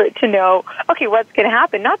comfort to know, okay, what's going to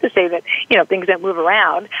happen. Not to say that things don't move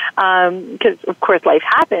around, because of course life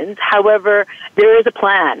happens. However, there is a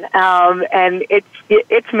plan, and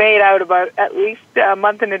it's made out about at least a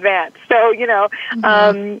month in advance. So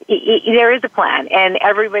there is a plan, and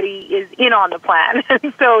everybody is in on the plan.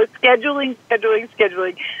 So scheduling.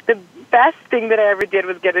 The best thing that I ever did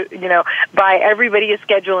was buy everybody a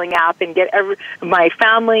scheduling app and get my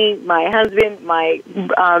family, my husband, my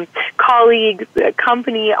colleagues, the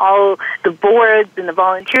company, all the boards and the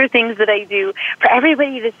volunteer things that I do, for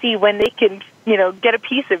everybody to see when they can get a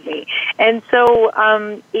piece of me. And so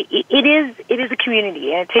it is a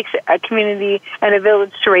community, and it takes a community and a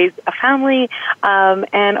village to raise a family,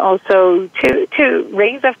 and also to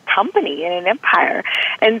raise a company and an empire.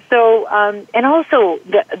 And so and also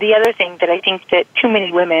the other thing that I think that too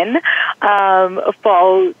many women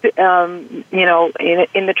fall in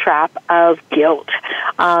the trap of guilt,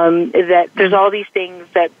 that there's all these things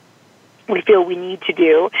that we feel we need to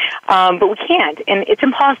do, but we can't, and it's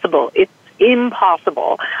impossible. It's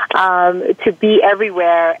impossible to be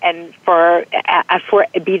everywhere and for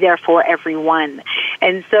be there for everyone.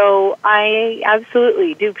 And so I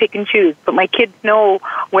absolutely do pick and choose, but my kids know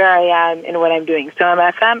where I am and what I'm doing. So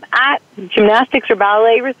if I'm at gymnastics or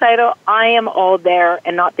ballet recital, I am all there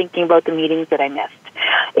and not thinking about the meetings that I missed.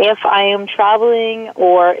 If I am traveling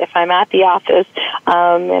or if I'm at the office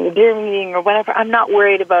in a beer meeting or whatever, I'm not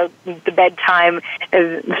worried about the bedtime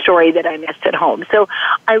story that I missed at home. So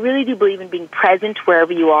I really do believe in being present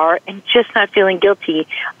wherever you are and just not feeling guilty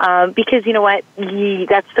because you know what?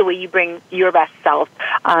 That's the way you bring your best self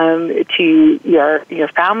to your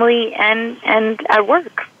family and at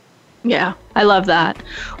work. Yeah, I love that.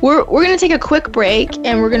 We're going to take a quick break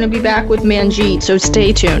and we're going to be back with Manjeet, so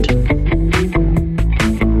stay tuned.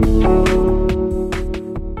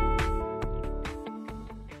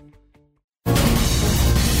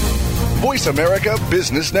 Voice America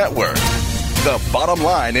Business Network, the bottom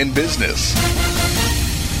line in business.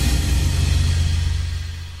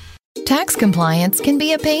 Tax compliance can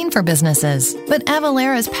be a pain for businesses, but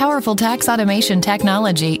Avalara's powerful tax automation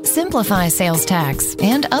technology simplifies sales tax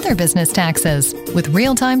and other business taxes with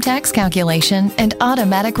real-time tax calculation and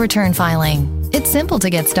automatic return filing. It's simple to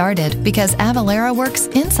get started because Avalara works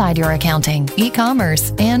inside your accounting,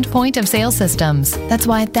 e-commerce, and point-of-sale systems. That's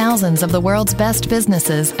why thousands of the world's best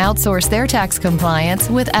businesses outsource their tax compliance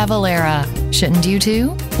with Avalara. Shouldn't you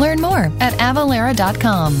too? Learn more at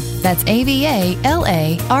avalara.com. That's AVALARA.com.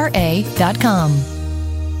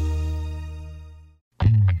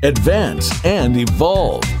 Advance and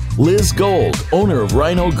evolve. Liz Gold, owner of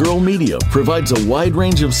Rhino Girl Media, provides a wide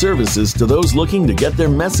range of services to those looking to get their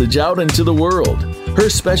message out into the world. Her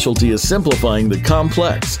specialty is simplifying the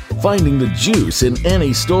complex, finding the juice in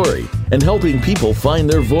any story, and helping people find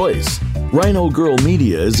their voice. Rhino Girl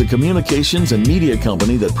Media is a communications and media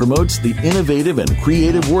company that promotes the innovative and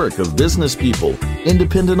creative work of business people,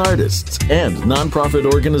 independent artists, and nonprofit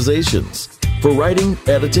organizations. For writing,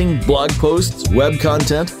 editing, blog posts, web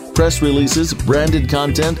content, press releases, branded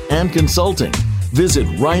content, and consulting, visit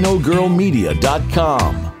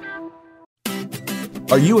rhinogirlmedia.com.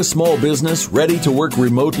 Are you a small business ready to work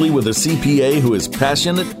remotely with a CPA who is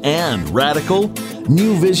passionate and radical?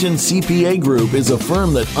 New Vision CPA Group is a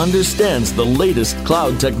firm that understands the latest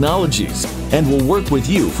cloud technologies and will work with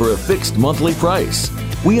you for a fixed monthly price.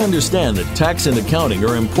 We understand that tax and accounting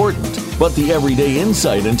are important, but the everyday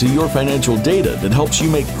insight into your financial data that helps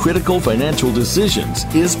you make critical financial decisions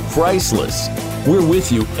is priceless. We're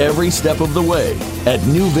with you every step of the way at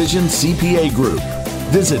New Vision CPA Group.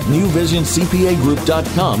 Visit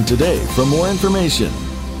newvisioncpagroup.com today for more information.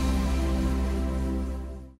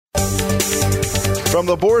 From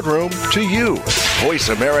the boardroom to you, Voice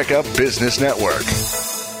America Business Network.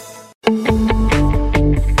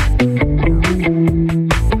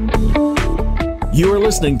 You are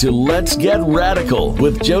listening to Let's Get Radical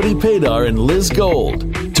with Jody Paydar and Liz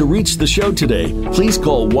Gold. To reach the show today, please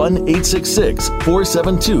call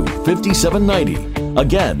 1-866-472-5790.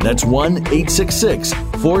 Again, that's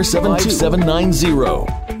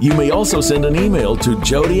 1-866-472-5790. You may also send an email to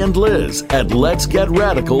Jody and Liz at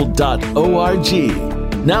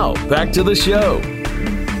letsgetradical.org. Now, back to the show.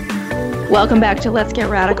 Welcome back to Let's Get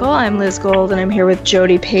Radical. I'm Liz Gold, and I'm here with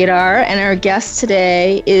Jody Paydar. And our guest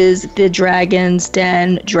today is the Dragon's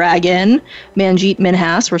Den dragon, Manjeet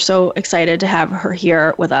Minhas. We're so excited to have her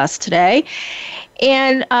here with us today.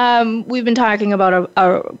 And we've been talking about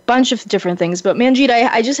a bunch of different things. But Manjeet,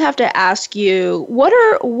 I just have to ask you, what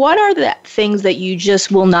are the things that you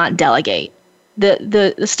just will not delegate?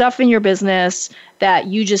 The stuff in your business that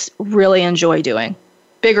you just really enjoy doing,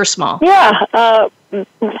 big or small? Yeah.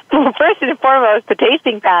 First and foremost, the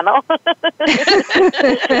tasting panel.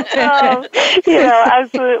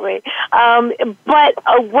 Absolutely. But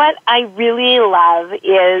what I really love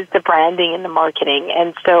is the branding and the marketing.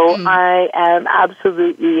 And so I am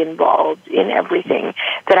absolutely involved in everything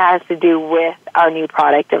that has to do with our new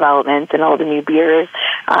product development and all the new beers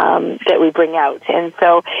that we bring out. And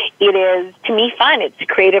so it is, to me, fun. It's a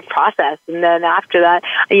creative process. And then after that,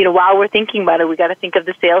 while we're thinking about it, we got to think of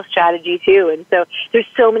the sales strategy too. And so there's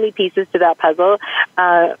so many pieces to that puzzle.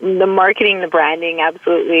 The marketing, the branding,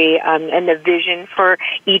 absolutely, and the vision for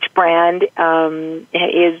each brand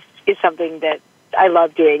is something that I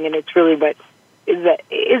love doing, and it's really what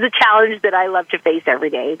is a challenge that I love to face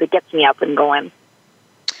every day that gets me up and going.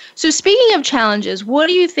 So speaking of challenges, what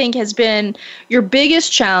do you think has been your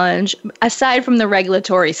biggest challenge, aside from the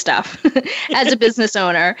regulatory stuff, as a business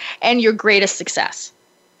owner, and your greatest success?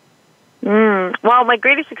 Well, my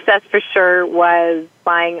greatest success for sure was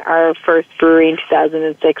buying our first brewery in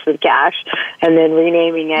 2006 with cash and then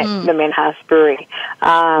renaming it the Minhas Brewery.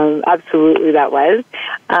 Absolutely, that was.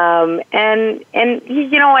 And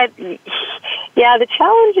you know what? Yeah, the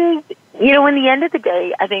challenge is, in the end of the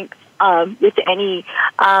day, I think with any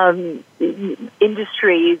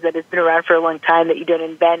industries that has been around for a long time that you don't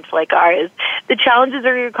invent like ours, the challenges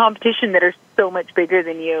are your competition that are so much bigger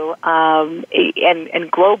than you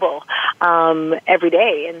and global every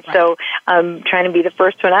day. And so trying to be the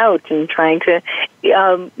first one out and trying to,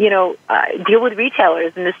 deal with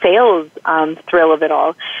retailers and the sales thrill of it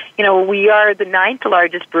all. We are the 9th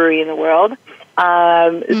largest brewery in the world.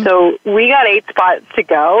 So we got 8 spots to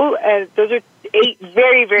go, and those are 8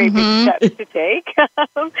 very, very big steps to take.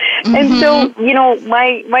 And so,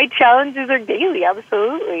 my challenges are daily,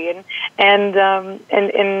 absolutely. And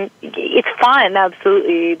it's fun,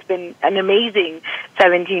 absolutely. It's been an amazing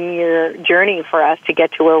 17-year journey for us to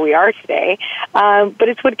get to where we are today. But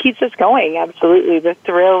it's what keeps us going, absolutely. The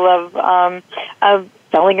thrill of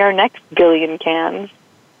selling our next billion cans.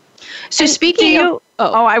 So speaking of...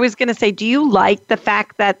 I was going to say, do you like the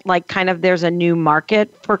fact that kind of there's a new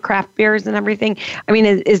market for craft beers and everything? I mean,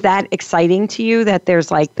 is that exciting to you that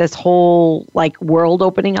there's this whole world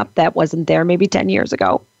opening up that wasn't there maybe 10 years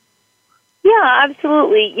ago? Yeah,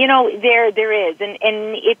 absolutely. There is, and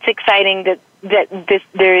it's exciting that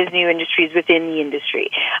there is new industries within the industry.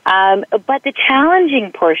 But the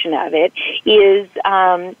challenging portion of it is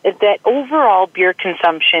that overall beer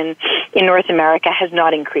consumption in North America has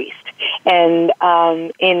not increased, and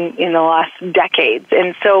in the last decades.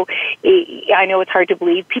 And so I know it's hard to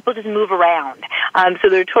believe. People just move around. So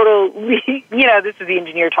they're totally, this is the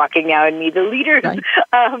engineer talking now and me, the liters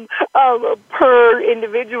per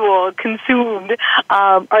individual consumed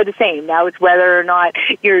are the same. Now it's whether or not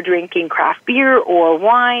you're drinking craft beer or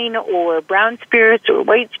wine or brown spirits or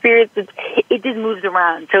white spirits. It just moves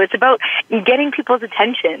around. So it's about getting people's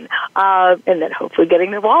attention and then hopefully getting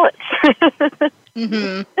their wallets.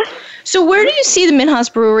 So where do you see the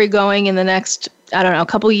Minhas Brewery going in the next,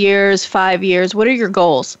 couple years, 5 years? What are your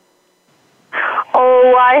goals?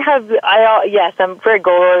 Yes, I'm very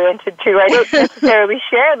goal-oriented too. I don't necessarily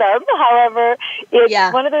share them. However,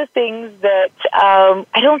 it's one of those things that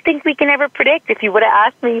I don't think we can ever predict. If you would have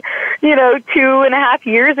asked me, 2.5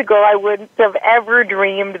 years ago, I wouldn't have ever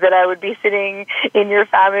dreamed that I would be sitting in your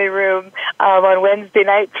family room on Wednesday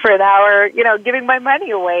nights for an hour, giving my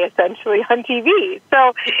money away essentially on TV.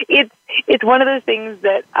 So it's one of those things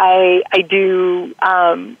that I do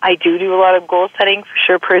a lot of goal setting for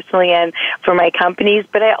sure personally and for my companies,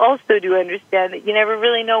 but I also do understand that you never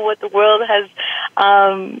really know what the world has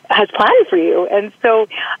planned for you. And so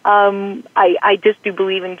I just do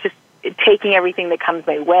believe in just taking everything that comes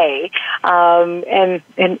my way and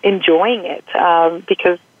enjoying it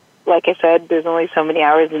because, like I said, there's only so many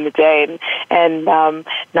hours in the day, and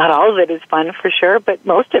not all of it is fun for sure, but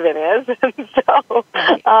most of it is. So,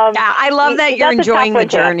 I love that you're enjoying the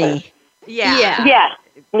journey.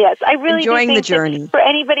 Yes, I really enjoying do think the journey. For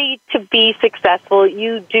anybody to be successful,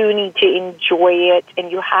 you do need to enjoy it, and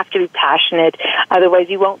you have to be passionate. Otherwise,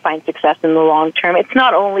 you won't find success in the long term. It's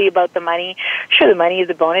not only about the money. Sure, the money is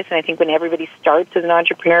a bonus, and I think when everybody starts as an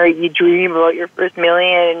entrepreneur, you dream about your first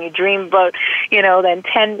million, and you dream about, then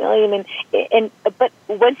 10 million, but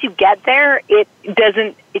once you get there,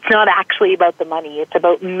 it's not actually about the money. It's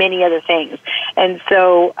about many other things. And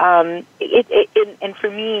so, and for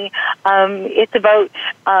me, it's about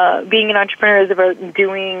being an entrepreneur is about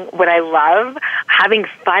doing what I love, having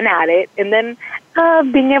fun at it, and then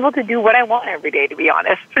being able to do what I want every day, to be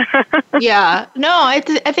honest. I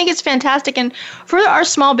think it's fantastic. And for our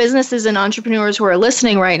small businesses and entrepreneurs who are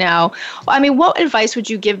listening right now, what advice would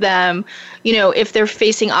you give them, if they're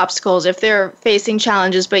facing obstacles, if they're facing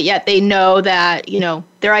challenges, but yet they know that,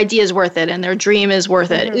 their idea is worth it and their dream is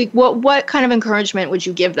worth it? What kind of encouragement would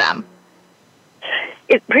you give them?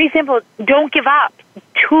 It's pretty simple. Don't give up.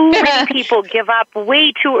 Too many people give up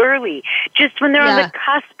way too early, just when they're on the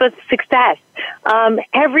cusp of success.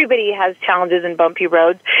 Everybody has challenges and bumpy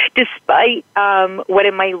roads, despite what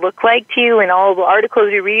it might look like to you and all the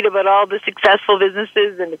articles you read about all the successful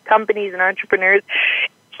businesses and the companies and entrepreneurs.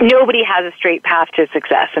 Nobody has a straight path to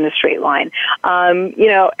success in a straight line.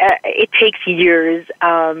 It takes years,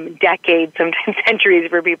 decades, sometimes centuries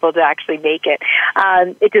for people to actually make it.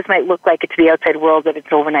 It just might look like it to the outside world that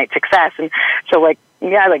it's overnight success. And so, I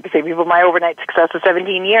like to say people, my overnight success was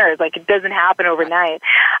 17 years. It doesn't happen overnight.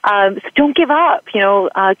 So don't give up,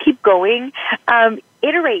 keep going.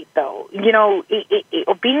 Iterate, though.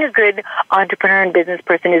 Being a good entrepreneur and business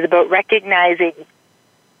person is about recognizing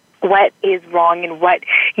what is wrong and what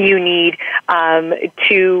you need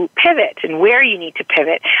to pivot and where you need to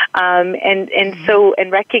pivot,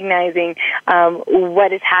 and recognizing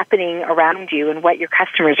what is happening around you and what your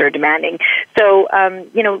customers are demanding. So,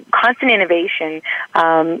 constant innovation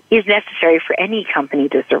is necessary for any company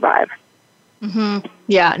to survive. Mm-hmm.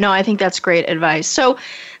 Yeah, no, I think that's great advice. So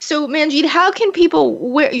Manjeet, how can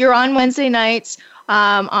people? You're on Wednesday nights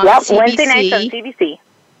on CBC. Wednesday nights on CBC.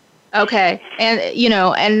 Okay, and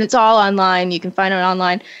and it's all online. You can find it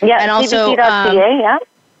online. Yeah, and also CBC.ca.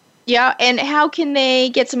 Yeah, and how can they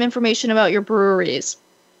get some information about your breweries?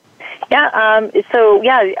 Yeah, our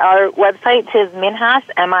website is Minhas,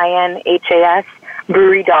 MINHAS,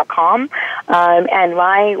 brewery.com, and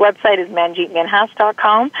my website is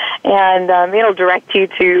manjeetminhas.com, and it'll direct you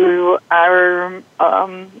to our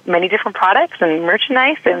many different products and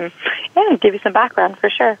merchandise, and give you some background for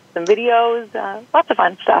sure, some videos, lots of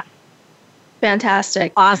fun stuff.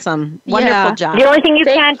 Fantastic. Awesome. Wonderful job. The only thing you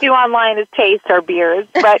can't do online is taste our beers,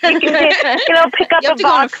 but you can pick up a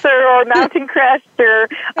Boxer or Mountain Crest or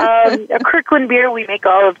a Kirkland beer. We make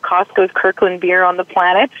all of Costco's Kirkland beer on the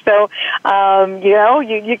planet. So,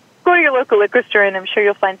 you go to your local liquor store, and I'm sure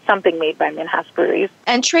you'll find something made by Minhas Breweries.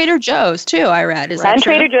 And Trader Joe's, too, I read. Is that and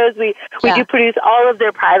true? Trader Joe's, we do produce all of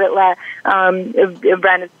their private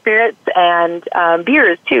branded spirits and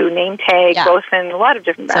beers, too. Name Tag, Bosun, a lot of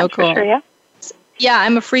different brands. So cool. For sure, yeah. Yeah,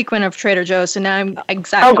 I'm a frequent of Trader Joe's, so now I'm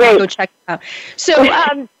exactly going to go check it out. So,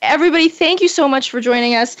 everybody, thank you so much for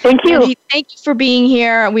joining us. Thank you. Angie, thank you for being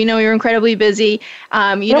here. We know you're incredibly busy.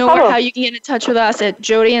 How you can get in touch with us at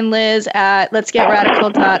Jody and Liz at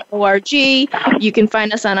letsgetradical.org. You can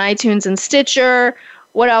find us on iTunes and Stitcher.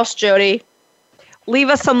 What else, Jody? Leave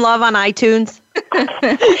us some love on iTunes.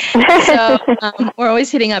 So we're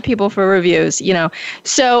always hitting up people for reviews,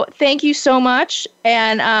 So thank you so much,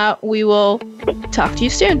 and we will talk to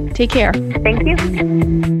you soon. Take care. Thank you.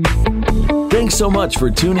 Thanks so much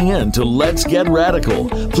for tuning in to Let's Get Radical.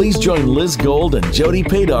 Please join Liz Gold and Jody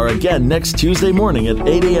Padar again next Tuesday morning at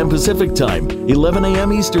 8 a.m. Pacific Time, 11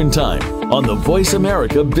 a.m. Eastern Time on the Voice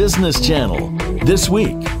America Business Channel. This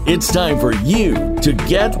week, it's time for you to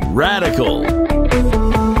get radical.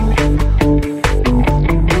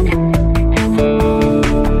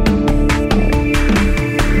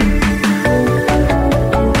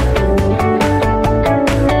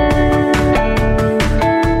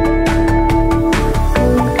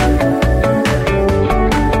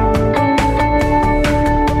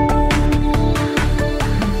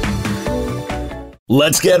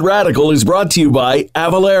 Let's Get Radical is brought to you by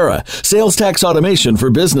Avalara, sales tax automation for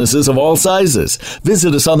businesses of all sizes.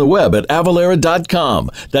 Visit us on the web at avalara.com.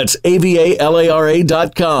 That's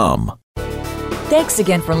AVALARA.com. Thanks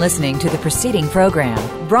again for listening to the preceding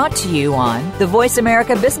program, brought to you on the Voice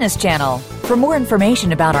America Business Channel. For more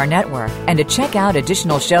information about our network and to check out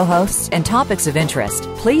additional show hosts and topics of interest,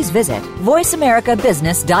 please visit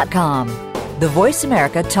voiceamericabusiness.com. The Voice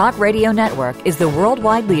America Talk Radio Network is the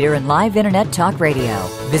worldwide leader in live Internet talk radio.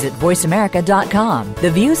 Visit voiceamerica.com.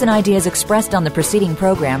 The views and ideas expressed on the preceding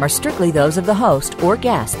program are strictly those of the host or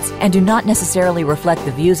guests and do not necessarily reflect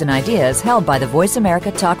the views and ideas held by the Voice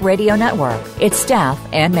America Talk Radio Network, its staff,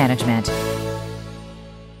 and management.